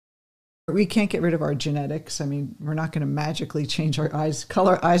We can't get rid of our genetics. I mean, we're not going to magically change our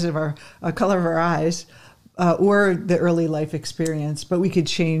color of our eyes, or the early life experience. But we could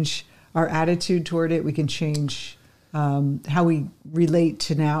change our attitude toward it. We can change how we relate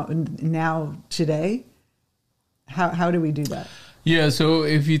to now today. How do we do that? Yeah, so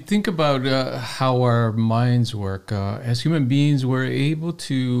if you think about how our minds work, as human beings, we're able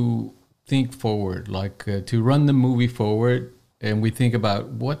to think forward, like to run the movie forward, and we think about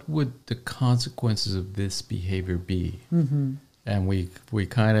what would the consequences of this behavior be. Mm-hmm. And we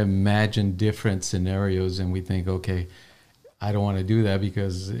kind of imagine different scenarios, and we think, okay, I don't want to do that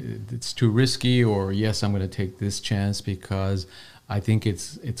because it's too risky, or yes, I'm going to take this chance because I think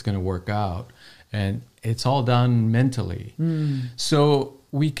it's going to work out. And it's all done mentally. So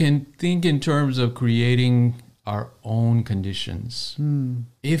we can think in terms of creating our own conditions.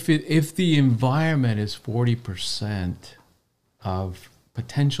 If the environment is 40% of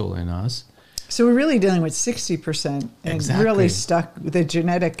potential in us, so we're really dealing with 60%, and exactly. Really stuck. The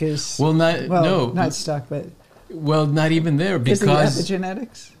genetic is not stuck, but not even there because of the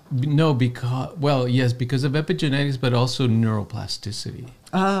epigenetics. No, because of epigenetics, but also neuroplasticity.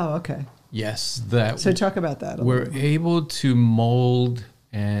 Oh, okay. Yes, So talk about that. We're able to mold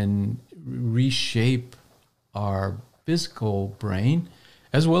and reshape our physical brain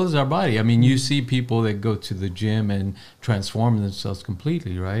as well as our body. I mean, you see people that go to the gym and transform themselves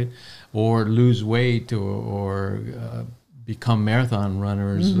completely, right? Or lose weight, or become marathon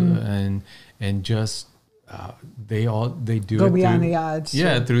runners, and just they do go beyond the odds.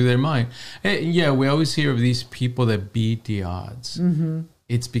 Yeah, through their mind. Yeah, we always hear of these people that beat the odds. Mm-hmm.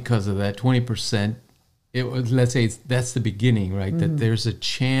 It's because of that 20%. Let's say that's the beginning, right? That there's a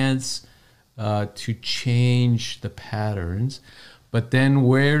chance to change the patterns. But then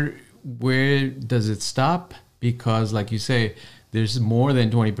where does it stop? Because, like you say, there's more than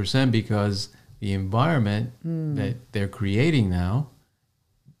 20% because the environment that they're creating now,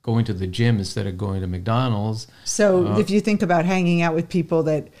 going to the gym instead of going to McDonald's. So if you think about hanging out with people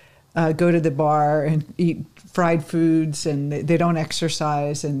that go to the bar and eat fried foods and they don't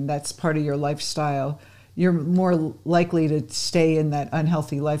exercise, and that's part of your lifestyle, you're more likely to stay in that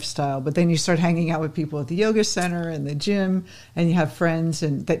unhealthy lifestyle. But then you start hanging out with people at the yoga center and the gym, and you have friends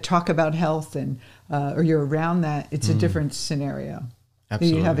that talk about health, and or you're around that. It's a different scenario.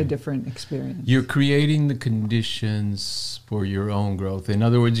 Absolutely. You have a different experience. You're creating the conditions for your own growth. In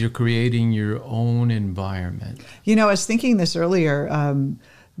other words, you're creating your own environment. You know, I was thinking this earlier.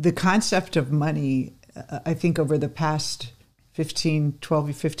 The concept of money, I think over the past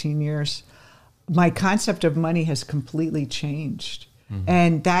 12, 15 years, my concept of money has completely changed. Mm-hmm.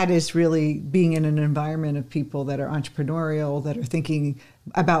 And that is really being in an environment of people that are entrepreneurial, that are thinking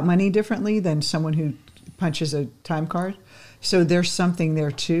about money differently than someone who punches a time card. So there's something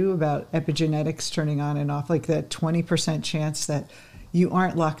there too about epigenetics turning on and off, like that 20% chance that you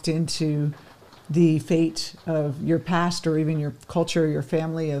aren't locked into the fate of your past or even your culture, your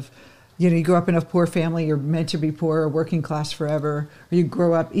family of, you grew up in a poor family, you're meant to be poor or working class forever. Or you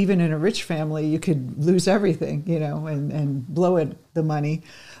grow up even in a rich family, you could lose everything, and blow it, the money.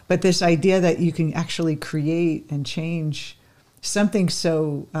 But this idea that you can actually create and change something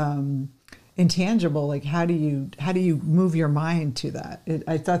so intangible, like how do you move your mind to that?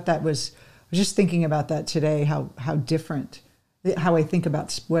 I thought I was just thinking about that today, how different, how I think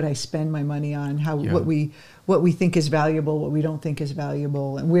about what I spend my money on, what we think is valuable, what we don't think is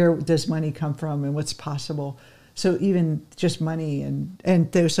valuable, and where does money come from and what's possible. So even just money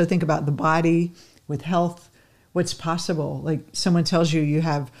so think about the body with health, what's possible. Like someone tells you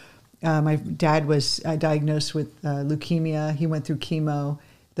have, my dad was diagnosed with leukemia. He went through chemo.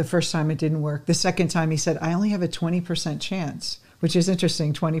 The first time it didn't work. The second time he said, I only have a 20% chance, which is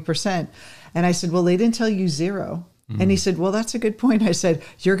interesting, 20%. And I said, well, they didn't tell you zero. And he said, well, that's a good point. I said,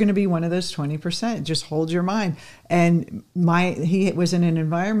 you're going to be one of those 20%. Just hold your mind. And he was in an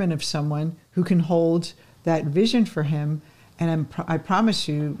environment of someone who can hold that vision for him. And I promise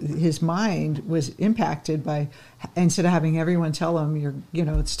you, his mind was impacted by, instead of having everyone tell him,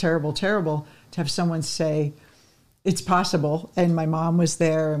 it's terrible, terrible, to have someone say, it's possible. And my mom was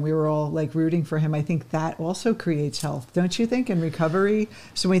there and we were all like rooting for him. I think that also creates health, don't you think, in recovery?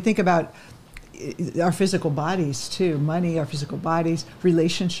 So when we think about our physical bodies too, money, our physical bodies,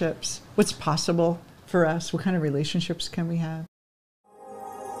 relationships, what's possible for us, what kind of relationships can we have?